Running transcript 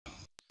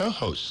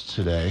Co-hosts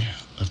today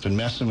have been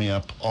messing me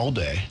up all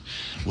day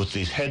with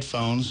these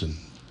headphones and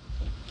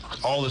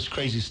all this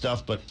crazy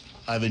stuff, but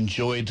I've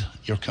enjoyed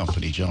your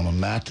company, gentlemen.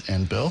 Matt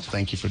and Bill,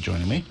 thank you for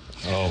joining me.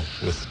 Oh,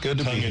 with Good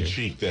to be here.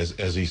 tongue-in-cheek,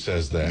 as he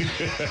says that.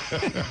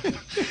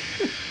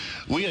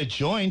 We are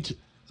joined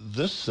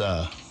this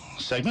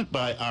segment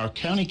by our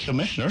county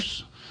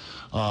commissioners,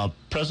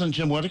 President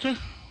Jim Whitacre.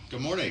 Good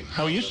morning.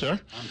 How are you, sir?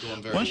 I'm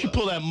doing very Why don't you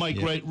well. pull that mic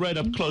right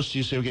up close to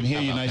you so we can hear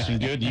you nice and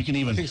good? And you can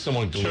even I think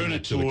someone turn glued it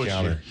it to the towards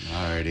counter. you.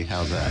 All righty,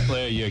 how's that?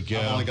 There you go.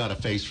 I've only got a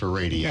face for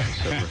radio,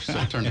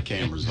 so turn the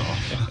cameras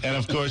off. And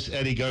of course,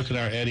 Eddie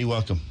Gochenour. Eddie,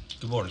 welcome.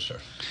 Good morning, sir.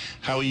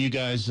 How are you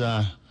guys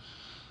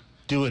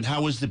doing?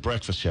 How was the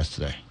breakfast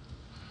yesterday?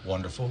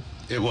 Wonderful.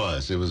 It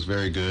was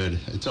very good.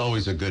 It's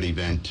always a good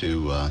event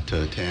to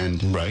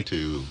attend, Right.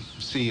 to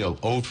see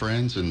old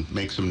friends and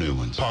make some new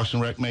ones. Parks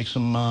and Rec make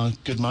some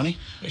good money?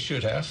 They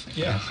should have.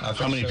 Yeah. I How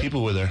think many so.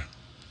 people were there?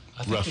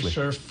 I think roughly? they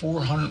served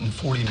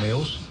 440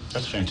 meals.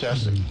 That's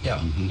fantastic. Yeah.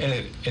 And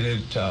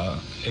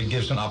it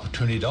gives an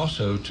opportunity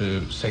also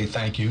to say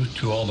thank you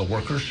to all the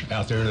workers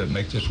out there that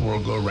make this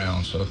world go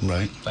round. So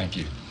Right. thank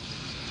you.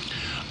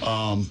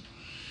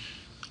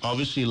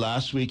 Obviously,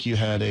 last week you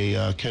had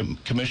a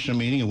commissioner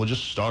meeting, and we'll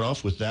just start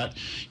off with that.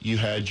 You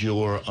had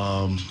your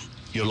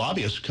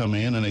lobbyist come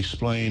in and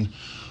explain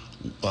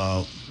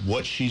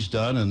what she's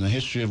done and the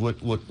history of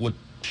what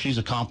she's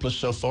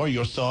accomplished so far.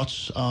 Your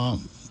thoughts,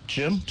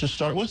 Jim, to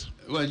start with?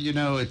 Well, you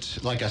know,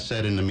 it's like I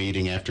said in the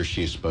meeting after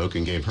she spoke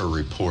and gave her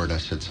report. I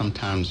said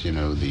sometimes, you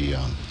know, the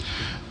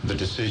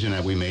decision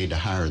that we made to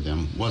hire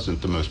them wasn't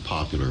the most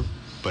popular.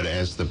 But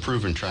as the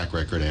proven track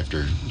record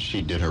after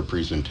she did her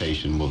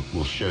presentation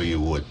will show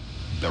you what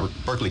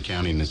Berkeley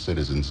County and the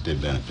citizens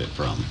did benefit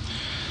from.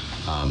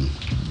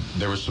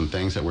 There were some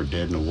things that were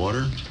dead in the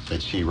water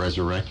that she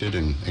resurrected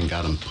and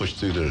got them pushed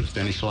through the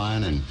finish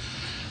line,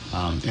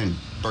 and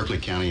Berkeley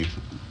County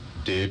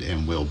did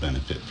and will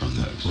benefit from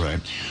those. Right.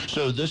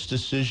 So this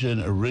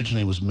decision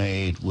originally was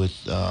made with,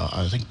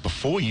 I think,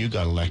 before you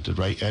got elected,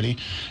 right, Eddie?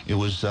 It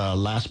was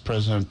last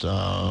President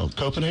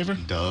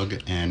Copenhagen? Doug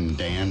and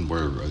Dan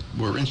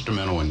were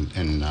instrumental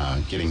in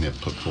getting that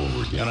put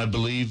forward. Yeah. And I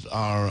believe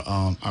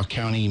our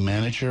county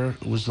manager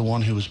was the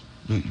one who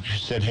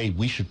said, hey,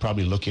 we should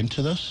probably look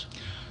into this.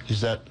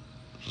 Is that...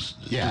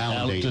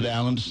 Yeah, Did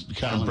Alan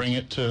kind of bring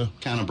it to...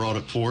 Kind of brought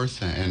it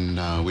forth,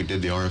 and we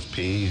did the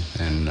RFP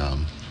and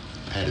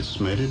had it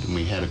submitted, and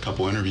we had a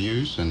couple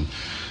interviews, and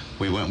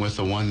we went with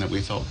the one that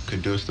we thought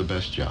could do us the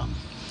best job.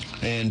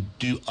 And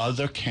do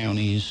other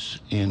counties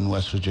in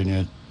West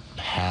Virginia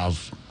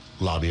have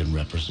lobbying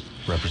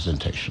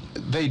representation?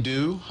 They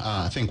do.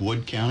 I think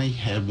Wood County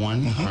had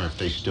one, or if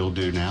they still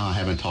do now. I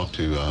haven't talked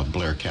to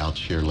Blair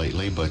Couch here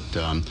lately, but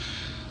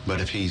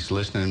if he's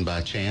listening by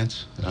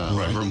chance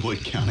over in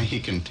Wood County, he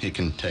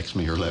can text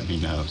me or let me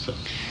know. So,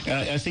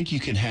 and I think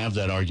you can have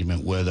that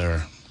argument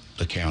whether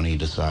the county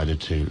decided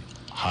to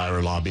hire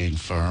a lobbying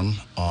firm,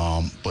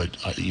 but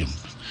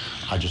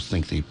I just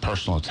think the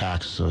personal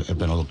attacks have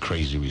been a little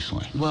crazy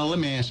recently. well, let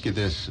me ask you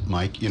this,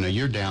 Mike. You know,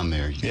 you're down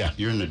there. Yeah.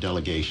 You're in the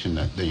delegation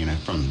that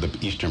from the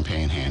Eastern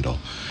Panhandle.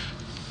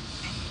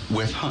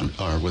 With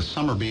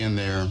Summer being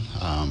there,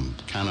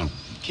 kind of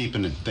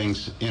keeping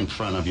things in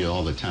front of you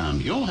all the time,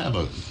 you'll have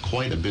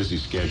quite a busy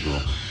schedule.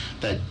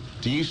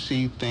 Do you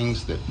see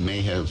things that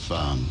may have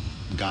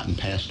gotten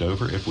passed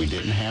over if we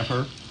didn't have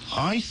her?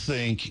 I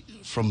think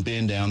from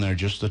being down there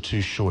just the 2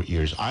 short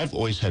years, I've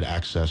always had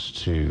access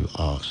to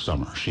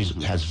Summer. She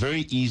has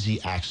very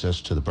easy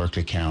access to the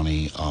Berkeley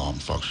County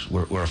folks.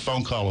 We're a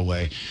phone call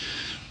away.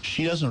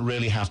 She doesn't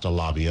really have to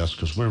lobby us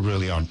because we're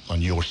really on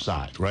your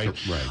side, right?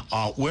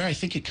 Right. Where I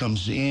think it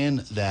comes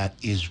in that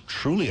is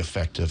truly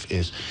effective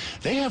is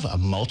they have a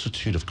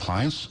multitude of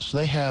clients, so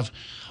they have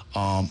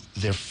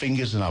their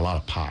fingers in a lot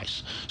of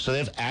pies. So they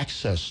have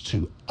access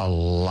to a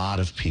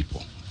lot of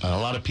people. A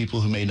lot of people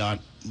who may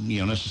not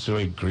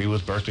necessarily agree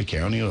with Berkeley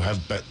County or have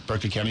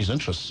Berkeley County's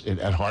interests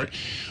at heart,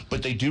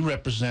 but they do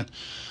represent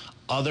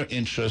other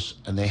interests,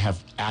 and they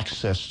have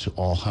access to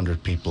all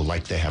 100 people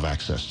like they have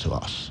access to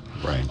us.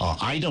 Right.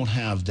 I don't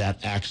have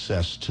that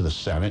access to the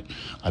Senate.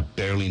 I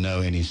barely know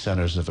any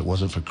senators. If it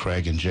wasn't for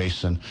Craig and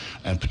Jason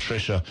and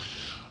Patricia,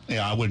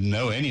 I wouldn't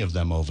know any of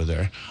them over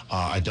there.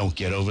 I don't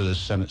get over the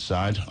Senate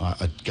side.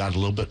 I got a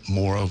little bit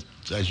more of,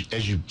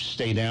 as you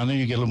stay down there,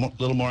 you get a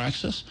little more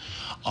access.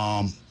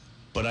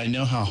 But I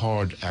know how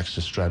hard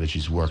access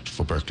strategies worked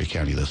for Berkeley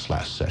County this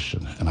last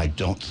session, and I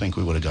don't think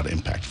we would have got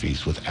impact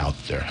fees without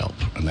their help.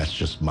 And that's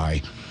just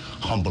my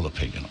humble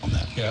opinion on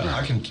that. Yeah,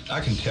 right.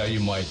 I can tell you,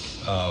 Mike,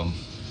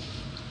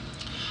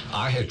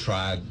 I had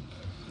tried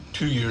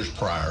 2 years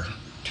prior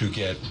to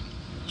get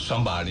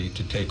somebody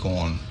to take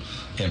on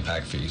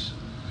impact fees.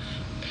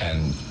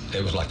 And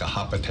it was like a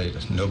hot potato.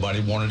 Nobody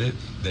wanted it.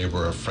 They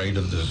were afraid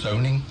of the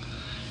zoning.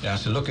 And I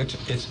said, look, it's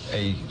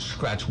a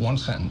scratch one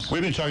sentence.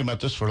 We've been talking about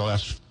this for the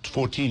last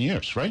 14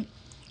 years, right?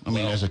 I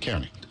mean, as a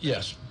county.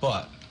 Yes,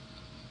 but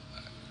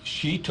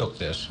she took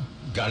this,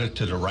 got it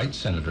to the right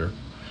senator,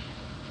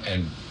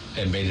 and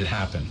made it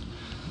happen.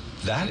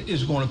 that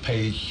is going to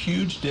pay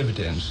huge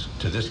dividends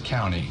to this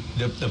county.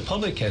 The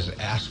public has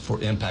asked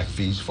for impact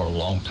fees for a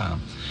long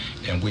time,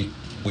 and we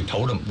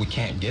told them we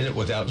can't get it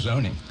without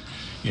zoning.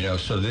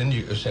 So then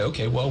you say,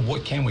 okay, well,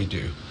 what can we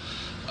do?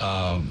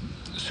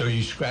 So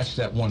you scratch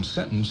that one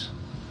sentence.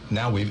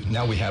 Now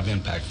we have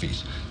impact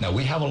fees. Now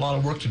we have a lot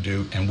of work to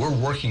do, and we're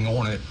working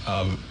on it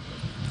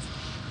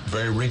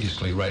very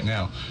rigorously right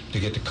now to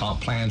get the comp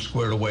plan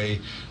squared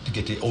away, to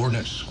get the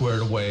ordinance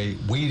squared away.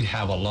 We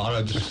have a lot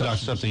of discussions. It's not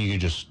something you can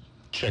just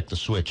check the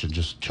switch and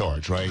just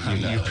charge, right?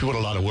 You put a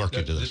lot of work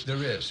into this.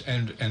 There is,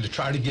 and to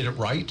try to get it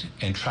right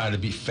and try to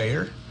be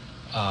fair,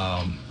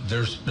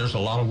 there's a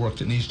lot of work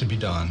that needs to be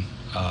done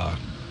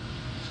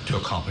to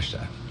accomplish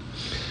that.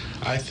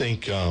 I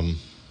think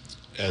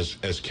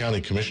as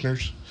county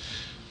commissioners,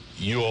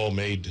 you all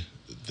made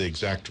the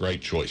exact right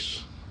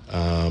choice.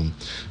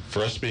 For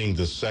us being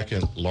the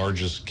second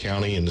largest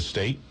county in the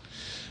state,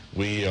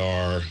 we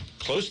are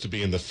close to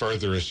being the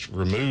furthest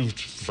removed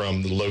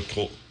from the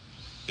local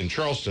in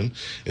Charleston.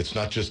 It's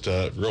not just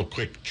a real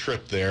quick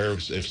trip there.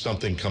 If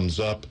something comes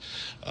up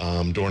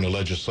during a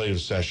legislative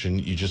session,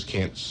 you just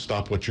can't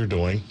stop what you're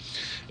doing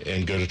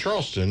and go to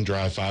Charleston,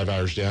 drive 5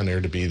 hours down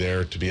there to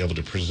be able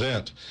to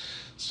present.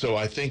 So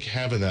I think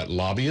having that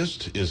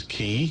lobbyist is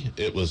key.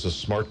 It was a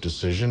smart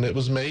decision that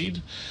was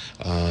made,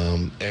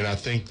 and I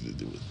think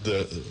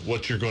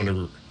what you're going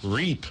to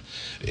reap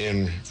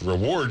in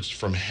rewards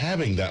from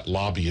having that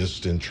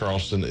lobbyist in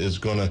Charleston is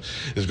going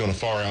to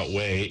far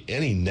outweigh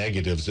any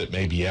negatives that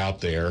may be out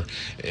there.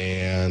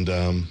 And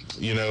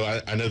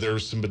I know there were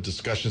some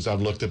discussions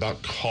I've looked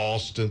about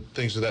cost and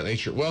things of that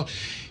nature. Well,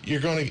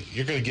 you're going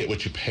to get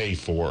what you pay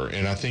for,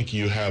 and I think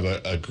you have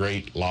a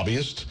great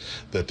lobbyist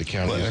that the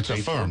county has it's a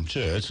paid firm for.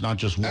 too. It's not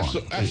just one.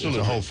 Absolutely, it's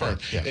a whole firm.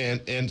 Yeah.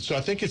 And so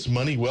I think it's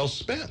money well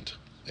spent.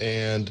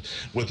 And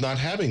with not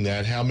having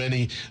that, how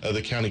many of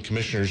the county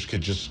commissioners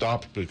could just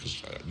stop,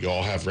 because you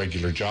all have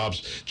regular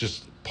jobs,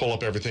 just pull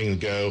up everything and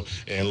go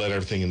and let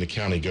everything in the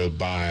county go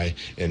by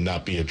and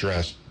not be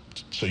addressed,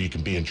 so you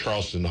can be in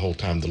Charleston the whole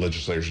time the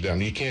legislators are down.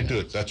 You can't do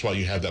it. That's why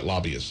you have that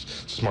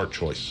lobbyist. Smart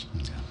choice.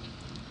 Yeah.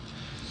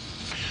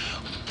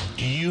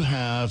 Do you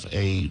have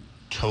a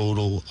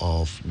total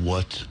of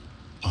what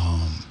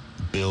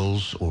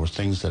bills or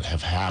things that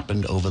have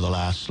happened over the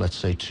last, let's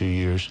say, 2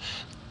 years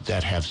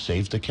that have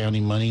saved the county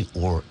money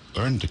or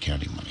earned the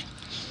county money?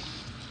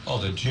 Oh,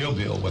 the jail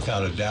bill,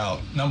 without a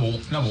doubt. Number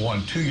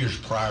one, 2 years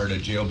prior, the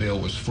jail bill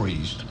was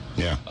freezed.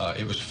 Yeah.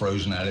 It was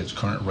frozen at its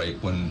current rate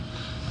when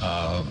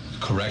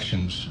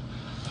corrections,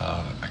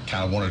 I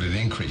kind of wanted an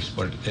increase,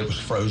 but it was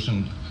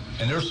frozen.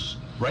 And there's,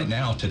 right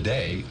now,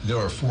 today, there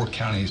are 4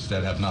 counties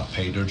that have not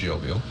paid their jail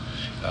bill,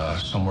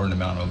 somewhere in the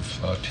amount of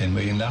 $10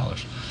 million.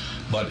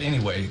 But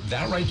anyway,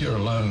 that right there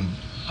alone,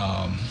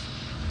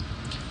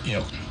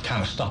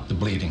 kind of stopped the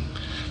bleeding.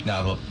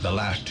 Now, the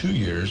last 2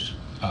 years,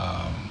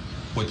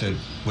 with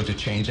the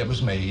change that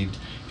was made,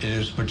 it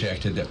is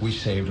projected that we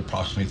saved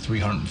approximately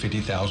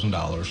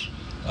 $350,000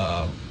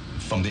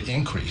 from the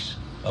increase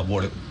of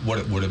what it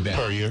would have been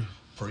Per year?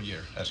 Per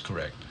year, that's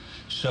correct.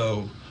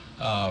 So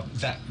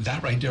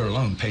that right there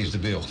alone pays the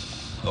bill.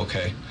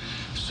 Okay,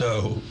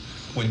 so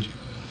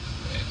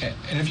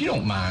and if you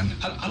don't mind,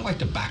 I'd like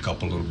to back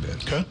up a little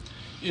bit. Okay.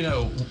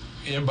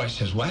 Everybody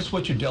says, well, that's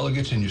what your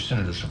delegates and your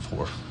senators are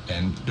for,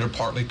 and they're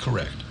partly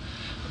correct.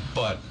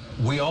 But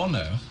we all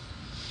know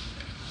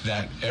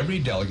that every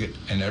delegate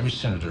and every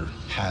senator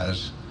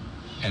has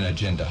an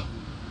agenda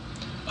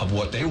of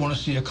what they want to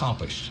see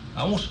accomplished.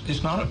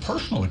 It's not a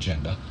personal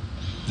agenda.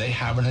 They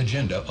have an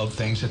agenda of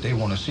things that they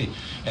want to see,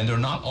 and they're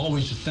not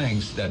always the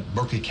things that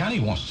Berkeley County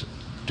wants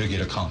to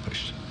get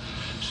accomplished.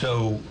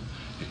 So,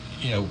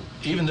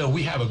 even though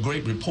we have a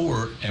great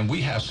rapport and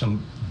we have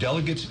some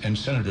delegates and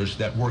senators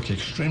that work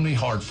extremely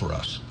hard for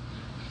us,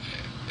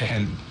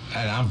 and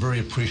I'm very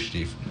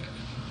appreciative.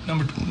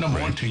 Number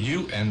one, to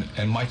you and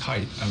Mike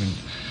Height. I mean,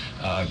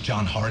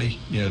 John Hardy.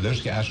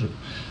 Those guys are.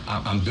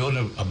 I'm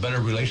building a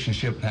better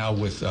relationship now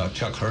with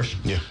Chuck Hurst.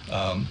 Yeah.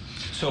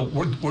 So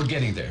we're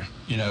getting there.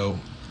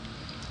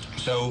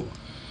 So,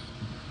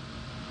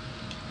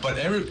 but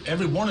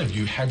every one of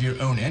you have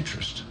your own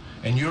interest.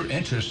 And your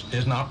interest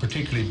is not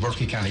particularly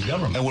Berkeley County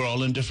government. And we're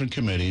all in different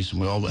committees,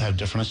 and we all have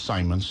different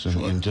assignments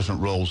and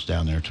different roles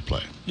down there to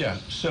play. Yeah,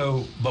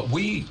 so, but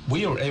we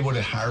are able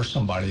to hire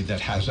somebody that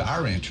has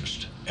our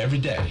interest every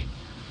day.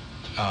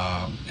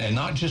 And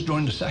not just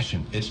during the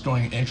session. It's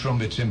during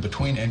interim, it's in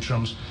between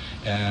interims.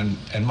 And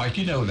Mike,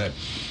 you know that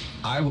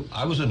I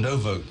was a no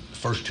vote the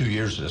first 2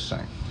 years of this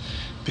thing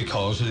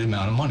because of the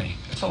amount of money.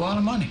 It's a lot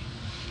of money.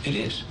 It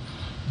is.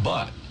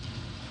 But,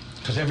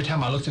 because every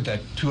time I looked at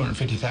that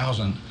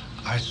 $250,000,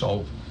 I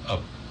saw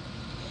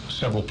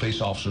several police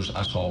officers,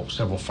 I saw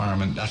several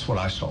firemen, that's what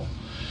I saw.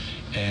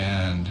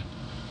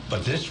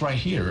 But this right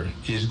here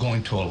is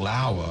going to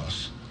allow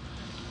us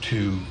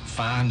to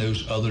find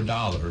those other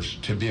dollars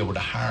to be able to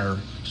hire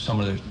some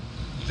of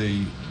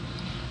the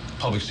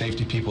public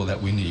safety people that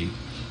we need,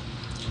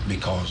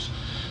 because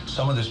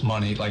some of this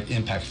money, like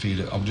impact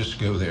fee, I'll just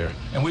go there,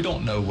 and we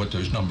don't know what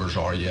those numbers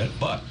are yet,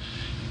 but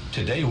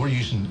today we're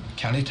using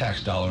county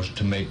tax dollars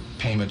to make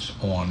payments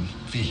on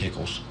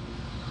vehicles.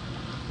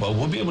 Well,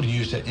 we'll be able to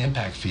use that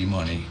impact fee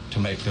money to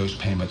make those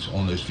payments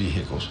on those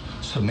vehicles.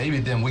 So maybe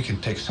then we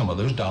can take some of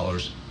those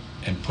dollars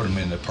and put them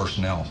in the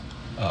personnel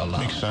line.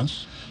 Makes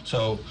sense.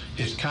 So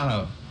it's kind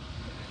of,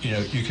 you know,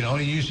 you can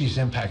only use these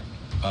impact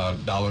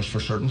dollars for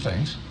certain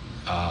things.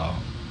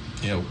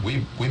 You know,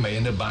 we may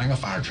end up buying a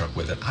fire truck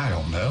with it. I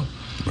don't know.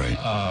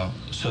 Right.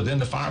 So then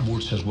the fire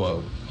board says,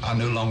 well, I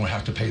no longer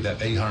have to pay that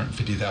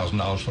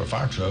 $850,000 for a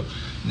fire truck.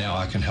 Now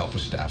I can help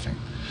with staffing.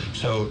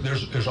 So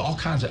there's all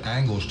kinds of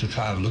angles to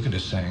try to look at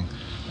this thing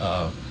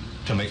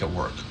to make it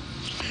work.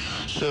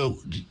 So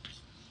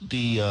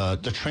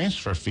the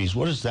transfer fees,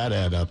 what does that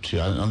add up to?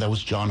 I know that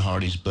was John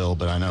Hardy's bill,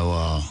 but I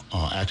know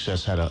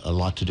Access had a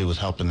lot to do with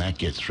helping that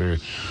get through.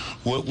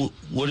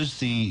 What is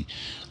the?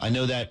 I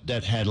know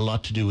that had a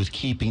lot to do with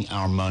keeping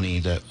our money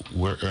that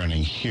we're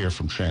earning here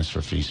from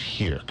transfer fees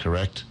here,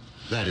 correct?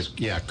 That is,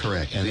 yeah,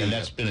 correct. And then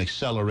that's been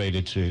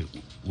accelerated to,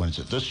 when is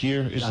it, this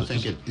year? I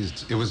think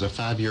it was a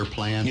 5-year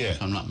plan, yeah,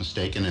 if I'm not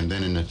mistaken, and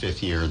then in the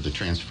 5th year, the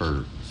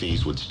transfer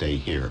fees would stay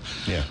here.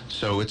 Yeah.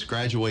 So it's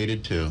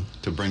graduated to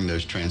bring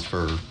those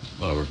transfer,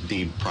 or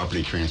deed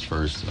property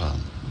transfers,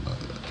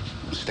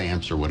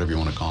 stamps, or whatever you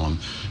want to call them,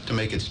 to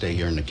make it stay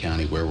here in the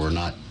county where we're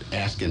not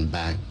asking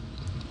back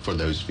for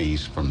those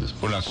fees from the...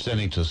 We're not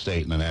sending to the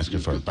state and then asking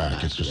for it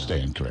back. It's just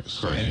staying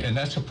correct. And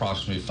that's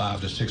approximately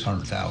 $500,000 to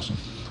 $600,000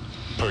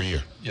 per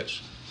year. Yes.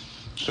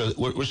 So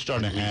we're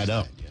starting to add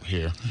up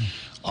here.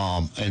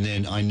 And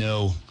then I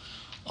know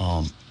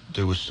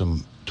there was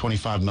some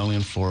 $25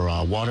 million for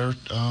water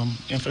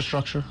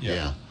infrastructure.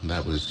 Yeah,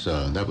 that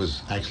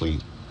was actually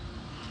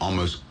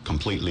almost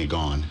completely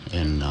gone,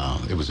 and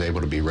it was able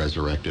to be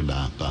resurrected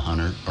by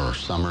Hunter or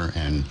Summer,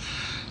 and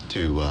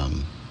to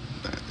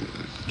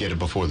get it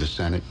before the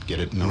Senate, get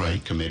it in the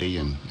right committee,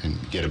 and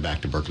get it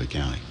back to Berkeley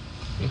County.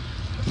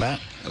 Matt?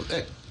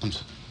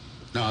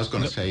 No, I was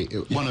going to say,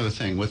 one other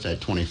thing with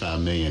that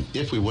 $25 million,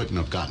 if we wouldn't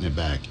have gotten it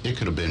back, it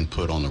could have been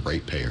put on the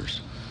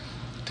ratepayers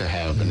to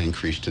have an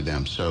increase to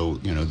them. So,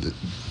 you know,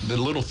 the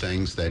little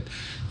things that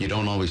you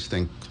don't always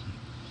think,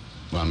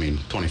 well, I mean,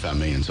 $25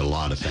 million is a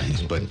lot of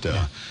things,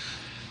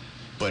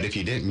 but if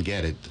you didn't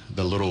get it,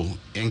 the little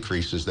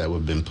increases that would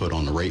have been put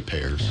on the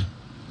ratepayers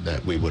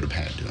that we would have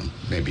had to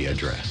maybe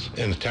address.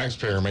 And the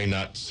taxpayer may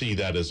not see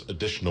that as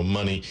additional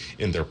money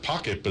in their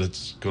pocket, but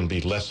it's going to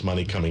be less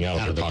money coming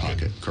out of their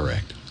pocket.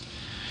 Correct.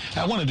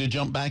 I wanted to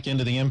jump back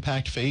into the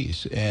impact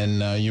fees,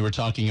 and you were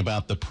talking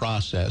about the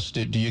process.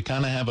 Do you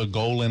kind of have a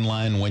goal in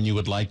line when you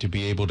would like to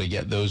be able to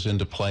get those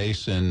into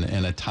place, and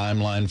a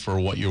timeline for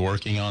what you're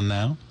working on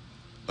now?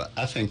 But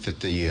I think that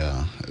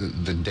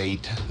the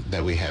date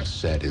that we have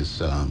set is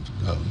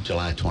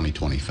July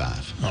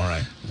 2025. All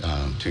right.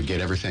 To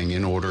get everything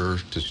in order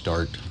to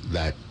start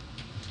that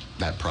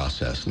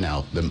process.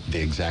 Now,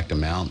 the exact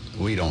amount,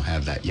 we don't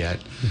have that yet,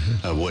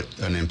 what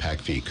an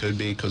impact fee could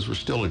be, because we're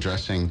still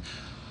addressing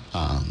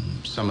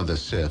some of the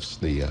CIFs,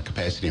 the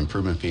capacity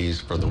improvement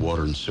fees for the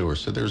water and sewer.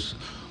 So there's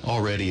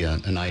already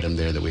an item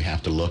there that we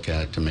have to look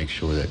at to make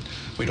sure that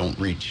we don't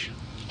reach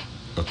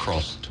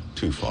across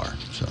too far.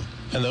 So.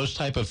 And those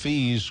type of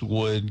fees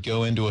would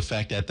go into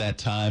effect at that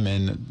time,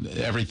 and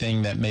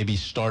everything that maybe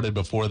started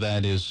before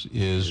that is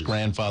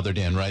grandfathered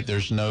in, right?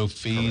 There's no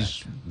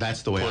fees. Correct.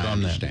 That's the way I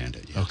understand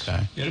it. Yes.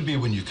 Okay. It'll be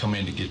when you come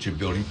in to get your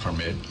building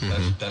permit.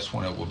 That's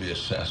when it will be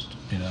assessed.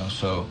 You know,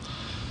 so.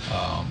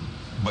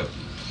 But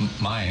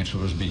my answer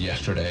would be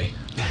yesterday.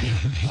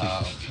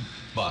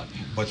 But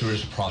there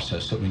is a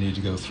process that we need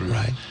to go through,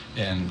 right?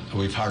 And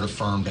we've hired a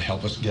firm to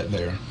help us get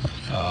there.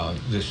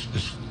 This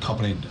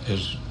company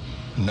is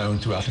known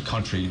throughout the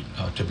country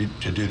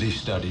to do these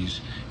studies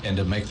and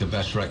to make the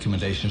best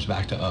recommendations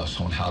back to us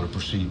on how to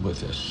proceed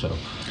with this. So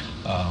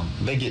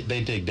they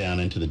dig down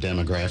into the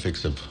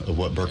demographics of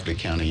what Berkeley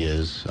County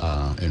is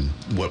and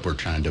what we're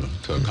trying to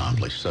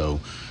accomplish. So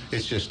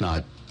it's just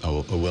not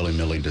a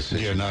willy-nilly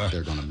decision that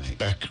they're going to make.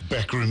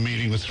 Backroom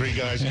meeting with 3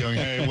 guys going,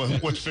 hey,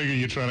 what figure are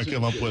you trying to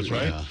come up with,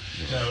 right?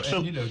 Yeah. So,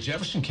 and, you know,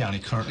 Jefferson County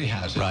currently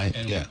has it. Right.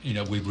 And, you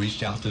know, we've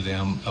reached out to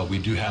them. We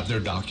do have their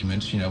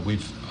documents. You know,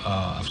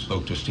 I've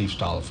spoke to Steve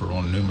Stollifer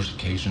on numerous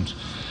occasions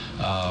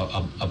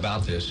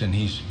about this, and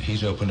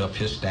he's opened up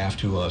his staff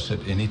to us at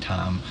any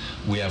time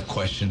we have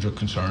questions or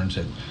concerns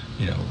that,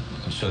 you know,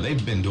 so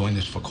they've been doing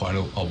this for quite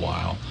a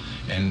while.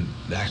 And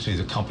actually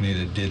the company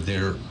that did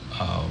their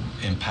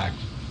impact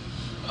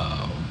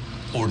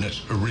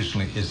ordinance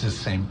originally is the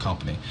same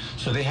company.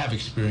 So they have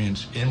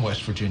experience in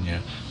West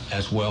Virginia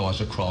as well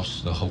as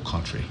across the whole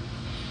country.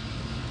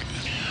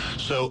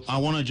 So I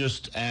want to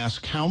just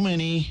ask how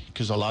many,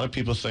 because a lot of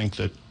people think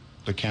that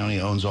the county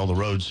owns all the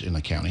roads in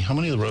the county. How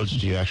many of the roads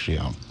do you actually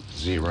own?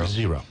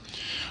 Zero.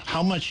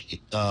 How much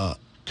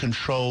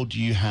control do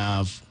you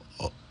have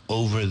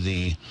over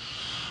the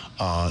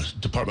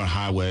Department of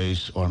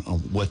Highways on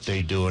what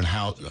they do and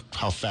how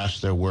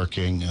fast they're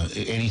working,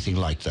 anything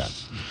like that?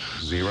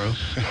 Zero.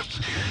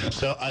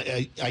 So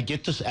I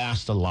get this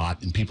asked a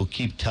lot, and people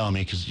keep telling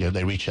me, because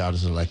they reach out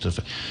as elected,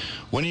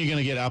 when are you going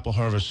to get Apple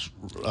Harvest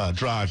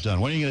Drive done?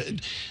 When are you going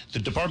to? The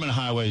Department of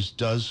Highways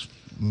does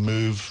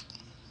move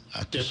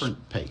at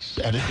Different pace.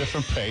 At a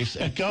different pace,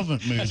 and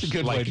government moves. That's a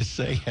good way to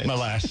say it.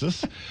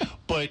 Molasses.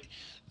 But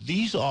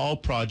these are all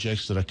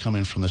projects that are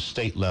coming from the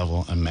state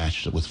level and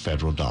matched it with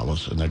federal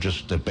dollars, and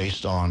they're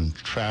based on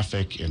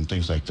traffic and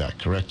things like that.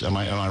 Correct? Am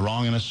I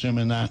wrong in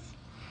assuming that?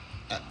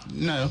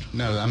 No.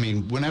 I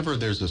mean, whenever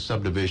there's a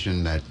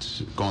subdivision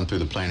that's gone through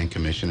the Planning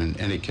Commission,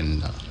 and it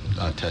can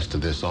attest to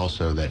this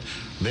also, that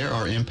there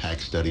are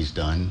impact studies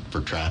done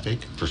for traffic,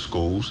 for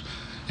schools,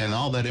 and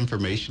all that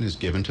information is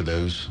given to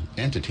those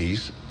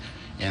entities.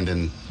 And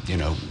then,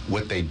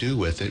 what they do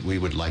with it, we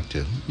would like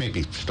to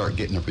maybe start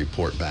getting a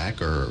report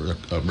back or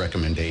a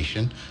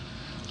recommendation.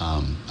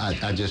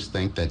 I just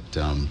think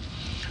that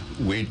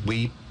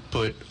we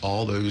put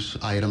all those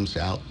items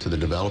out to the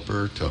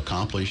developer to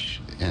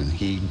accomplish, and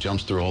he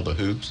jumps through all the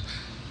hoops.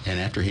 And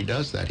after he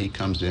does that, he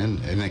comes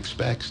in and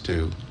expects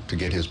to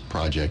get his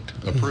project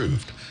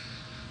approved.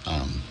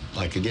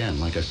 Like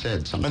I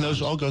said, sometimes. And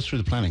those all go through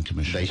the Planning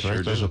Commission, They correct?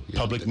 sure Those do. are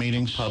public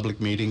meetings? Public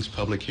meetings,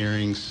 public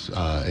hearings,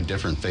 at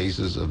different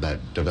phases of that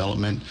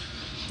development.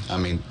 I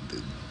mean,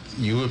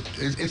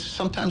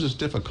 sometimes it's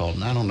difficult,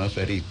 and I don't know if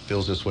Eddie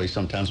feels this way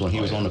sometimes when he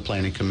was on the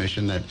Planning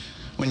Commission, that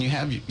when you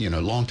have,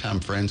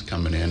 longtime friends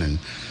coming in and,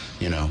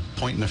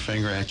 pointing the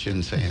finger at you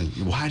and saying,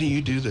 why do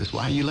you do this?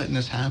 Why are you letting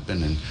this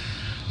happen? And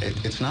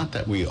it's not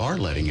that we are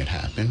letting it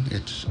happen.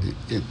 It's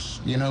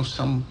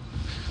some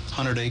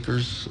 100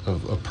 acres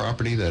of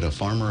property that a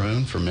farmer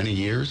owned for many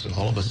years, and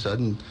all of a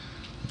sudden,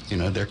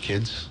 their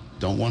kids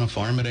don't want to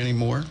farm it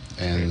anymore,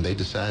 and they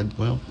decide,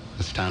 well,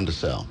 it's time to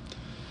sell.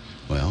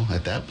 Well,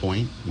 at that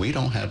point, we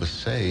don't have a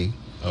say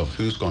of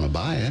who's going to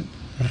buy it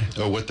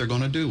or what they're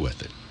going to do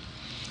with it.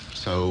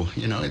 So,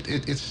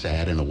 it's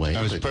sad in a way.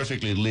 And it's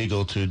perfectly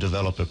legal to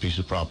develop a piece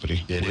of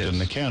property within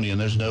the county, and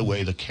there's no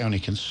way the county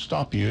can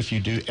stop you if you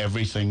do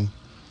everything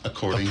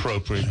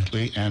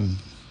appropriately and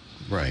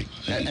right.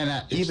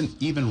 And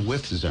even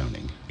with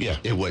zoning,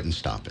 it wouldn't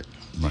stop it.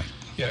 Right.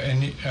 Yeah,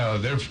 and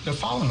they're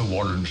following the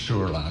water and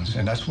sewer lines,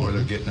 and that's where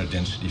they're getting the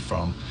density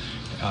from.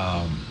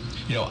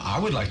 I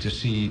would like to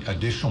see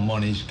additional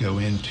monies go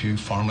into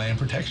farmland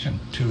protection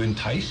to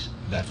entice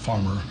that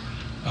farmer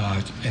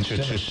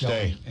instead to of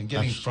stay and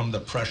getting from the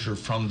pressure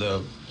from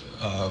the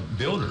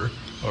builder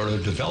or the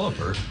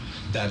developer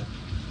that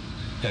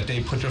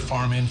they put their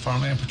farm in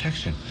farmland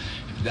protection.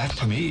 That,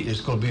 to me,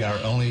 is going to be our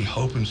only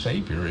hope and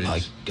savior.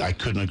 I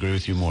couldn't agree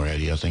with you more,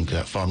 Eddie. I think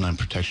that farmland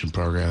protection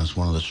program is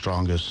one of the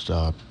strongest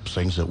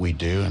things that we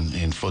do,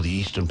 and for the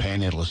Eastern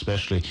Panhandle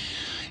especially,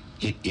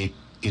 it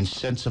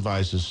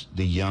incentivizes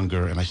the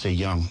younger, and I say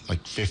young,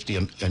 like 50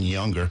 and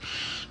younger,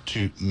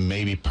 to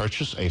maybe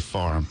purchase a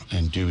farm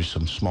and do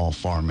some small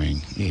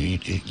farming.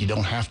 You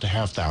don't have to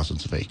have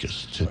thousands of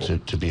acres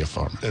to be a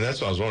farmer. And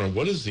that's what I was wondering.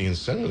 What is the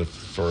incentive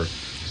for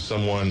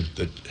someone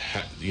that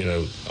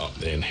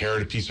they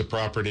inherit a piece of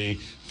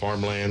property,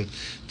 farmland?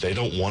 They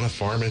don't want to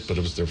farm it, but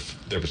it was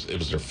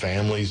their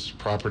family's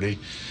property.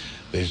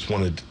 They just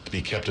wanted to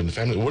be kept in the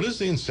family. What is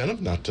the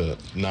incentive not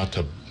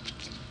to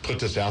put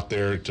this out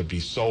there to be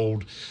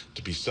sold,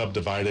 to be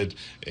subdivided,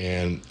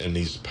 and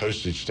these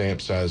postage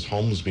stamp size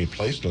homes be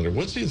placed on there?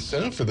 What's the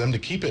incentive for them to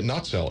keep it and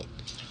not sell it?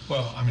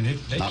 Well, I mean,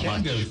 they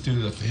can go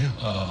through the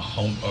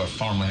home or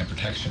farmland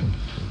protection.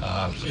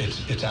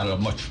 It's at a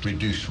much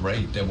reduced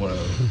rate than what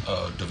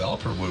a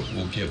developer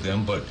will give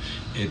them, but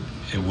it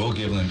will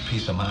give them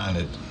peace of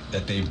mind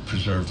that they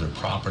preserve their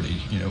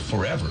property,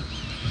 forever.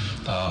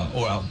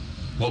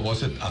 What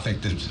was it? I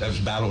think there was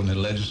a battle in the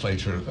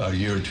legislature a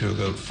year or two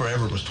ago.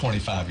 Forever was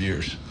 25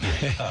 years.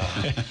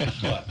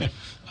 But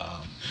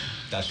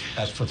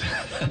that's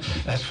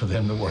for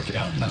them to work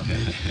out, not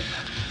me.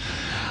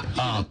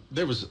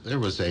 There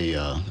was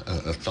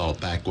a thought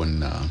back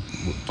when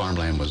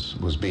farmland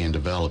was being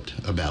developed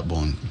about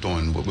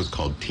doing what was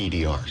called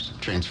TDRs,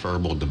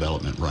 transferable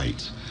development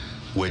rights,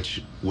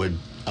 which would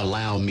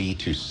allow me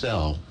to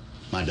sell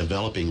my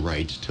developing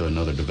rights to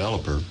another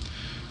developer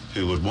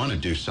who would want to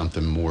do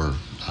something more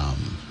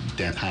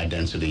high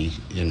density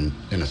in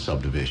a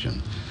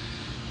subdivision.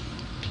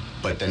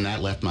 But then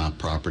that left my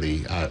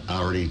property. I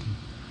already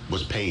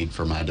was paid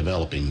for my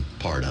developing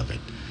part of it.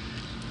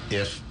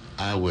 If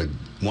I would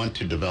want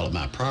to develop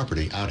my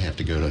property, I'd have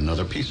to go to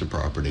another piece of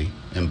property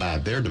and buy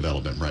their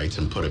development rights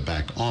and put it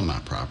back on my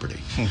property.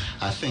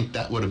 I think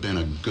that would have been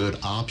a good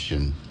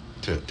option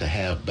to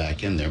have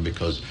back in there,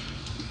 because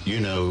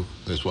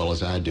as well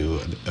as I do,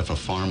 if a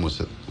farm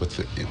was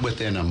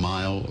within a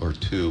mile or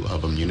two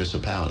of a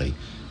municipality,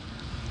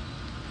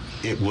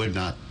 it would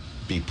not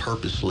be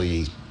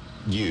purposely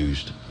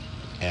used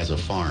as a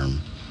farm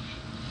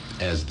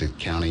as the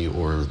county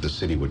or the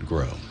city would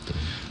grow.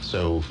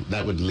 So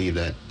that would leave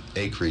that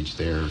acreage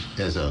there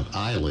as an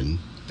island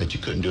that you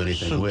couldn't do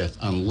anything with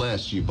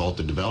unless you bought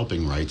the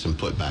developing rights and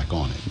put back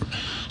on it.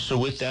 So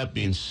with that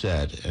being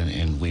said,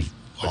 and we've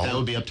But that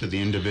would be up to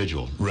the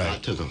individual,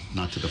 Right.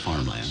 not to the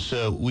farmland.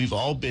 So we've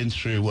all been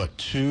through, what,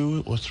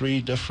 two or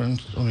three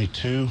different,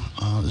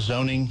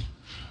 zoning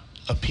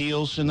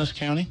appeals in this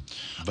county?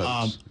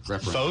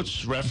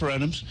 Votes,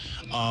 Referendums.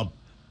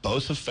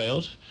 Both have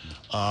failed.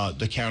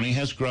 The county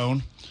has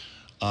grown.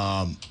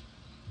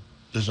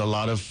 There's a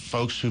lot of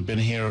folks who've been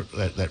here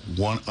that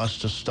want us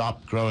to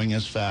stop growing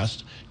as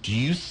fast. Do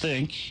you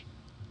think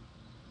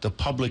the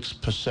public's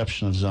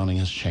perception of zoning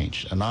has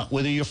changed? And not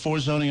whether you're for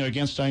zoning or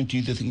against zoning, do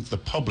you think the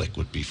public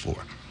would be for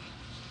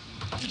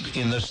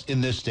in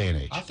this day and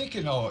age? I think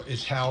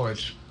it's how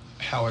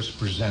it's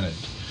presented.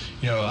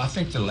 I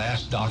think the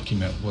last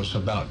document was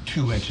about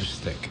 2 inches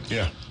thick.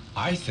 Yeah.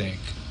 I think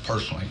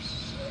personally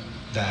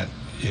that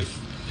if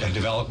a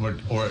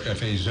development or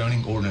if a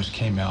zoning ordinance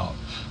came out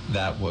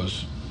that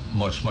was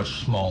much,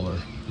 much smaller,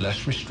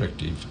 less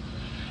restrictive,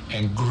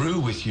 and grew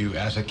with you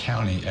as a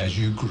county as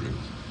you grew,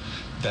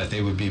 that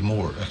they would be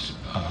more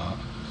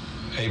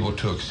able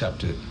to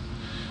accept it.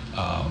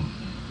 That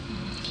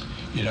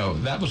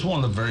was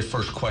one of the very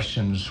first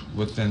questions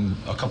within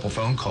a couple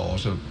phone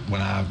calls of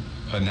when I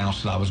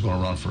announced that I was going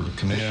to run for the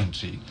commission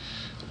seat.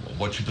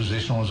 What's your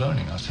position on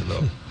zoning? I said,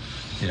 look,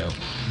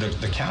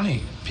 the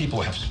county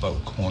people have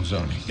spoke on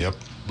zoning. Yep.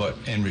 But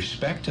in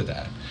respect to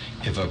that,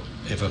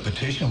 if a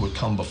petition would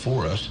come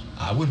before us,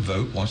 I would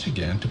vote once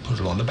again to put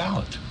it on the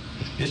ballot.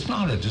 It's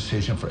not a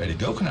decision for Eddie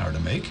Gochenour to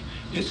make.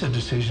 It's a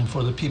decision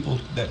for the people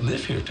that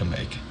live here to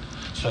make.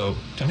 So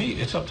to me,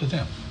 it's up to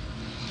them.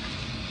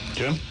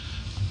 Jim?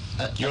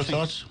 Your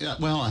thoughts? Yeah,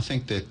 well, I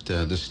think that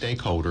the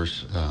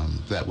stakeholders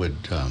that would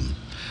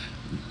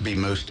be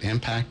most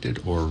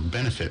impacted or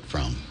benefit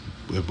from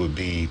it would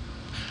be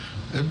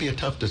a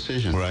tough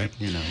decision, right?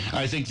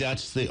 I think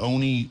that's the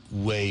only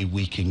way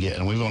we can get,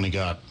 and we've only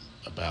got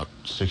about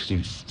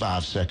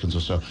 65 seconds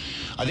or so.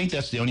 I think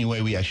that's the only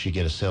way we actually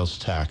get a sales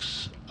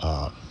tax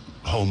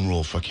home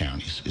rule for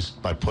counties is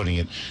by putting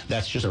it.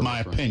 That's just my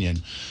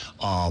opinion.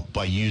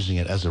 By using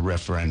it as a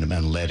referendum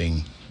and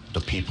letting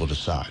the people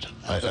decide.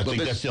 I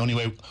think that's the only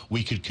way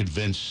we could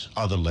convince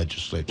other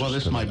legislatures. Well,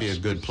 this might be a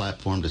good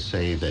platform to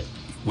say that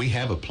we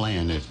have a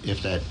plan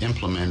if that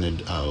implemented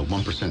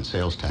 1%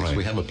 sales tax. Right.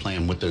 We have a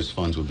plan what those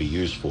funds would be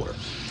used for.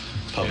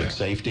 Public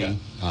safety.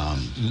 Yeah.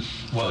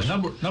 Well,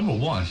 number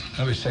one,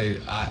 let me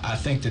say, I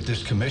think that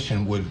this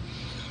commission would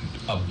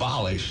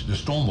abolish the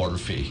stormwater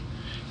fee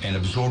and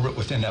absorb it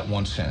within that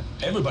 1 cent.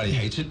 Everybody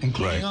hates it,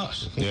 including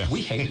us. Yeah.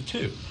 We hate it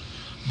too.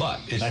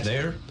 But it's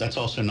there. That's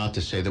also not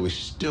to say that we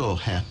still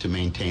have to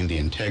maintain the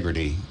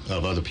integrity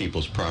of other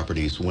people's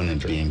properties when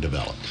it's being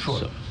developed. Sure.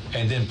 So.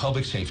 And then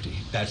public safety.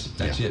 That's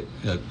it.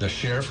 The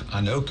sheriff,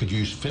 I know, could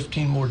use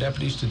 15 more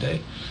deputies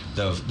today.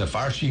 The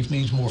fire chief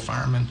needs more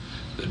firemen.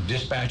 The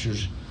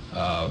dispatchers,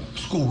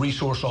 school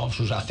resource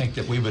officers. I think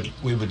that we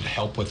would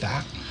help with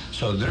that.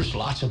 So there's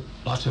lots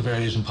of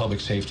areas in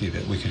public safety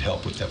that we could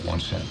help with that 1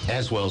 cent.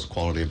 As well as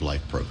quality of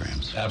life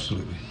programs.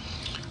 Absolutely.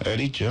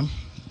 Eddie, Jim,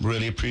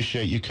 really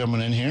appreciate you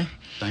coming in here.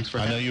 Thanks for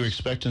having me. I know you were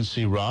expecting to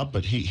see Rob,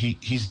 but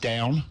he's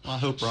down. Well, I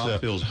hope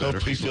Rob feels better.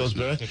 Hope he feels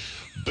better.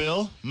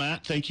 Bill,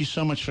 Matt, thank you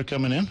so much for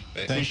coming in.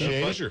 Appreciate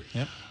it. Pleasure.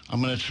 Yep.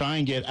 I'm going to try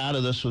and get out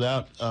of this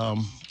without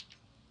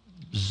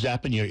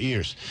zapping your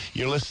ears.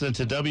 You're listening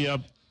to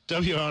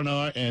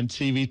WRNR and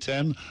TV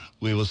 10.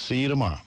 We will see you tomorrow.